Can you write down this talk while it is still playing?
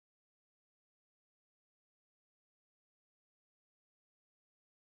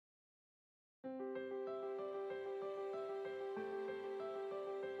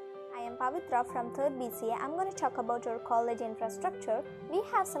am Pavitra from 3rd BCA. I'm going to talk about our college infrastructure. We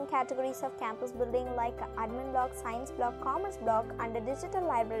have some categories of campus building like admin block, science block, commerce block and a digital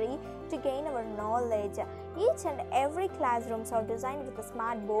library to gain our knowledge. Each and every classrooms are designed with a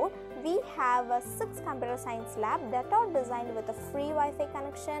smart board. We have 6 computer science lab that are designed with a free Wi-Fi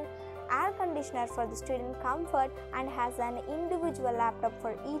connection, air conditioner for the student comfort and has an individual laptop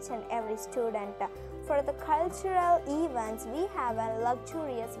for each and every student. For the cultural events, we have a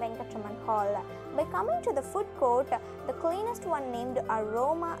luxurious Venkatraman hall. By coming to the food court, the cleanest one named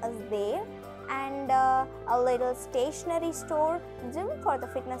Aroma is there, and a little stationery store, gym for the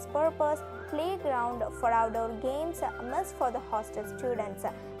fitness purpose, playground for outdoor games, mess for the hostel students.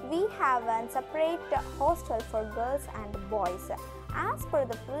 We have a separate hostel for girls and boys. As per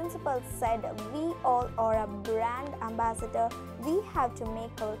the principal said, we all are a brand ambassador. We have to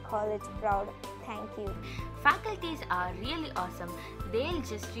make our college proud. Thank you. Faculties are really awesome. They'll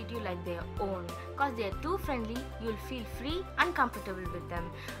just treat you like their own. Cause they're too friendly, you'll feel free and comfortable with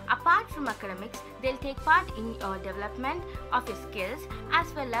them. Apart from academics, they'll take part in your development of your skills as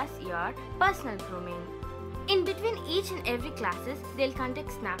well as your personal grooming. In between each and every classes, they'll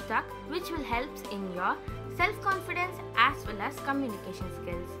conduct snap talk which will help in your self-confidence as well as communication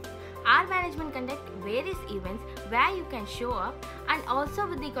skills. Our management conduct various events where you can show up, and also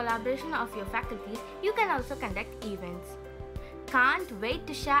with the collaboration of your faculties, you can also conduct events. Can't wait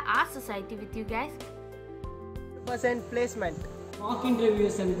to share our society with you guys. % placement, mock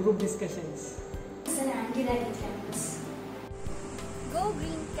interviews and group discussions. It's an anti-ragging campus. Go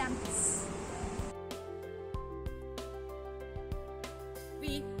Green Campus.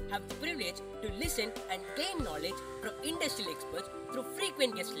 We have the privilege to listen and gain knowledge from industrial experts through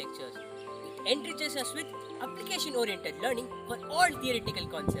frequent guest lectures. It enriches us with application-oriented learning for all theoretical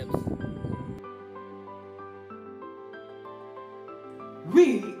concepts.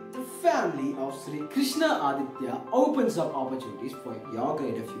 We, the family of Sri Krishna Aditya, opens up opportunities for your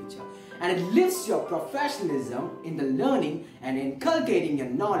greater future, and it lifts your professionalism in the learning and inculcating your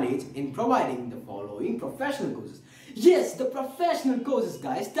knowledge in providing the following professional courses. Yes, the professional courses,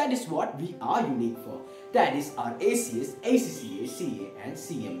 guys, that is what we are unique for. That is our ACS, ACCA, CA and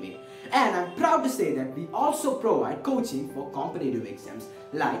CMA. And I'm proud to say that we also provide coaching for competitive exams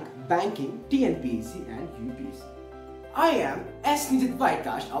like banking, TNPSC and UPSC. I am S. Nijit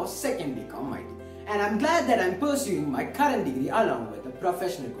Vaikash, our second BCom MIT, and I'm glad that I'm pursuing my current degree along with a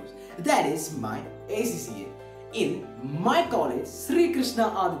professional course. That is my ACCA in my college, Sri Krishna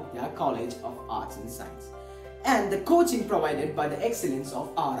Aditya College of Arts and Science, and the coaching provided by the excellence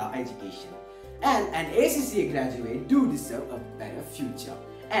of Aura Education. And an ACCA graduate do deserve a better future,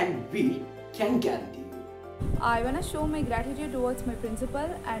 and we can guarantee you. I want to show my gratitude towards my principal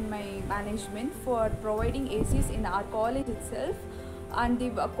and my management for providing ACs in our college itself, and the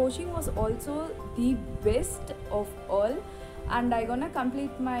coaching was also the best of all, and I'm gonna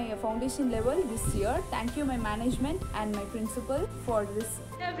complete my foundation level this year. Thank you my management and my principal for this.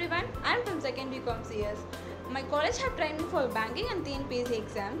 Hello everyone, I'm from 2nd BCom CS. My college have trained me for banking and TNPSC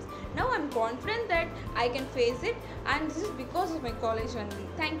exams. Now I'm confident that I can face it, and this is because of my college only.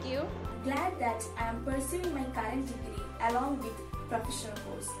 Thank you. Glad that I am pursuing my current degree along with professional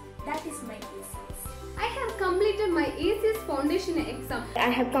course. That is my ACS. I have completed my ACS foundation exam. I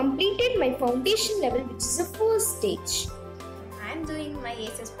have completed my foundation level, which is the first stage. I am doing my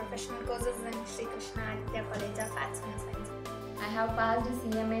ACS professional courses in Sri Krishna Aditya College of Arts and Science. I have passed the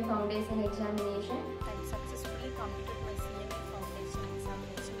CMA foundation examination. I successfully completed my CMA foundation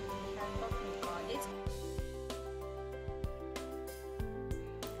examination with the help of my college.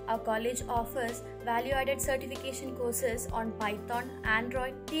 Our college offers value-added certification courses on Python,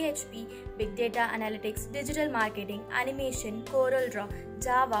 Android, PHP, Big Data Analytics, Digital Marketing, Animation, CorelDRAW,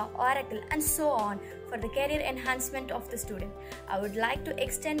 Java, Oracle, and so on for the career enhancement of the student. I would like to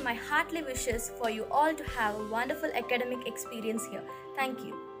extend my heartly wishes for you all to have a wonderful academic experience here. Thank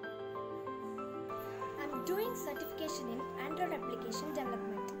you. I'm doing certification in Android application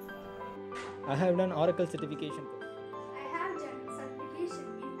development. I have done Oracle certification course.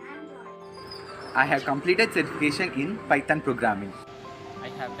 I have completed certification in Python programming. I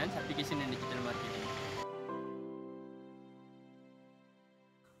have done certification in digital marketing.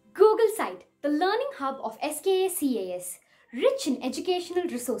 Google Site, the learning hub of SKACAS, rich in educational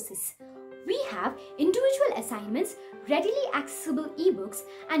resources. We have individual assignments, readily accessible ebooks,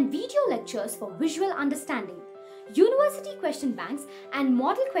 and video lectures for visual understanding, university question banks, and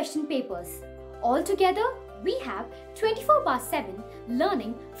model question papers. Altogether, we have 24/7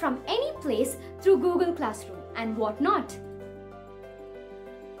 learning from any place through Google Classroom and whatnot.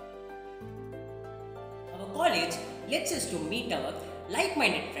 Our college lets us to meet our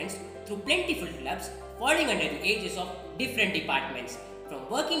like-minded friends through plentiful clubs falling under the aegis of different departments, from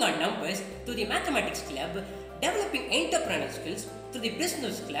working on numbers to the mathematics club, developing entrepreneurial skills to the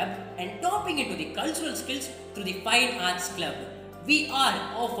business club, and tapping into the cultural skills through the fine arts club. We are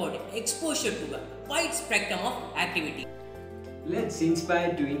offered exposure to a wide spectrum of activity. Let's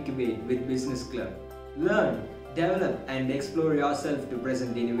inspire to incubate with Business Club. Learn, develop and explore yourself to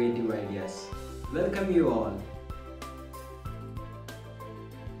present innovative ideas. Welcome you all.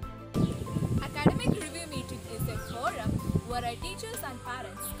 Academic Review Meeting is a forum where our teachers and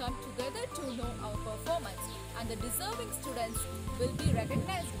parents come together to know our performance, and the deserving students will be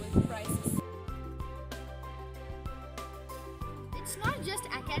recognized with prizes. It's not just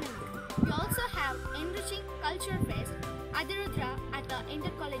academic. We also have enriching culture fest, Adirudra at the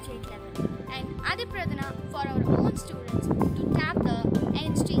intercollegiate level, and Adipradana for our own students to tap the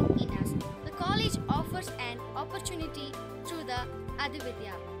energy in us. The college offers an opportunity through the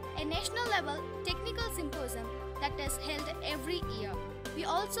Adividya, a national level technical symposium that is held every year. We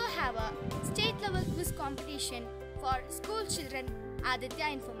also have a state level quiz competition for school children, Aditya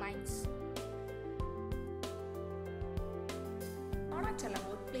Infominds. I want to tell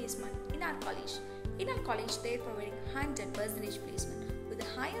about placement in our college. In our college, they are providing 100% placement with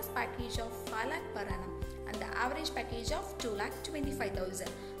the highest package of 5 lakh per annum and the average package of 2,25,000.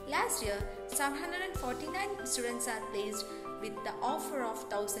 Last year, 749 students are placed with the offer of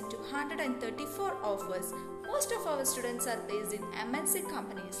 1,234 offers. Most of our students are placed in MNC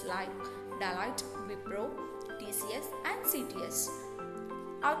companies like Deloitte, Wipro, TCS and CTS.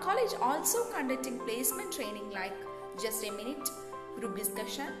 Our college also conducting placement training like Just a Minute, group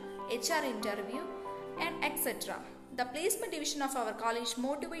discussion, HR interview and etc. The placement division of our college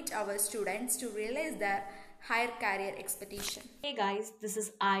motivates our students to realize their higher career expectation. Hey guys, this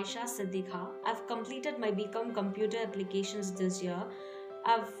is Aisha Siddiqa. I've completed my BCom Computer Applications this year.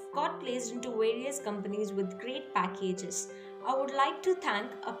 I've got placed into various companies with great packages. I would like to thank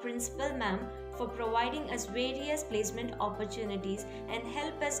our principal ma'am for providing us various placement opportunities and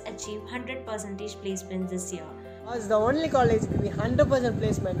help us achieve 100% placement this year. As the only college with 100%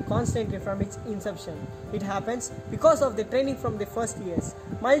 placement constantly from its inception. It happens because of the training from the first years.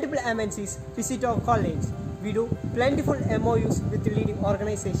 Multiple MNCs visit our college. We do plentiful MOUs with the leading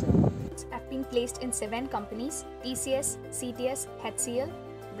organizations. I've been placed in 7 companies: TCS, CTS, HCL,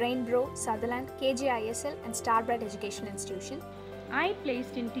 Brainbro, Sutherland, KGISL and Starbright Education Institution. I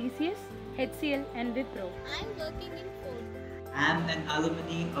placed in TCS, HCL and Wipro. I'm working in Ford. I am an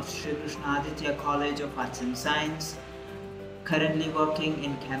alumni of Sri Krishna Aditya College of Arts and Science, currently working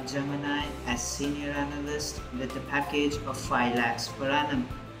in Capgemini as senior analyst with a package of 5 lakhs per annum.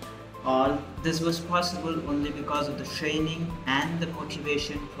 All this was possible only because of the training and the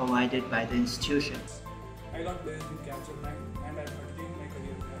motivation provided by the institution. I got placed in Capgemini and I am continuing my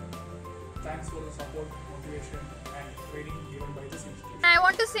career there. Thanks for the support, motivation and training given by this institution. I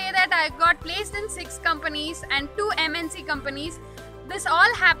want to say that I got placed in 6 companies and 2 MNC companies. This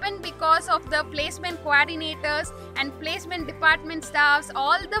all happened because of the placement coordinators and placement department staffs,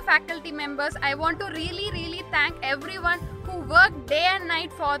 all the faculty members. I want to really thank everyone who worked day and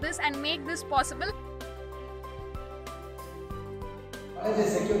night for this and make this possible. College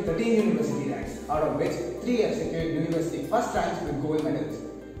has secured 13 university ranks, out of which 3 have secured university first ranks with gold medals.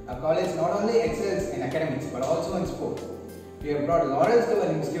 Our college not only excels in academics but also in sports. We have brought laurels to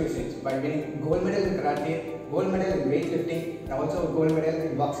our institutions by winning gold medal in karate, gold medal in weightlifting and also a gold medal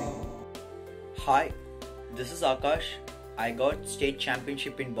in boxing. Hi, this is Akash. I got state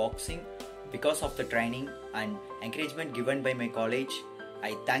championship in boxing because of the training and encouragement given by my college.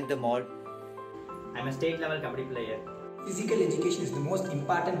 I thank them all. I'm a state level kabaddi player. Physical education is the most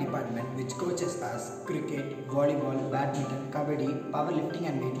important department which coaches us cricket, volleyball, badminton, kabaddi, powerlifting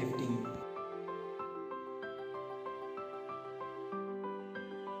and weightlifting.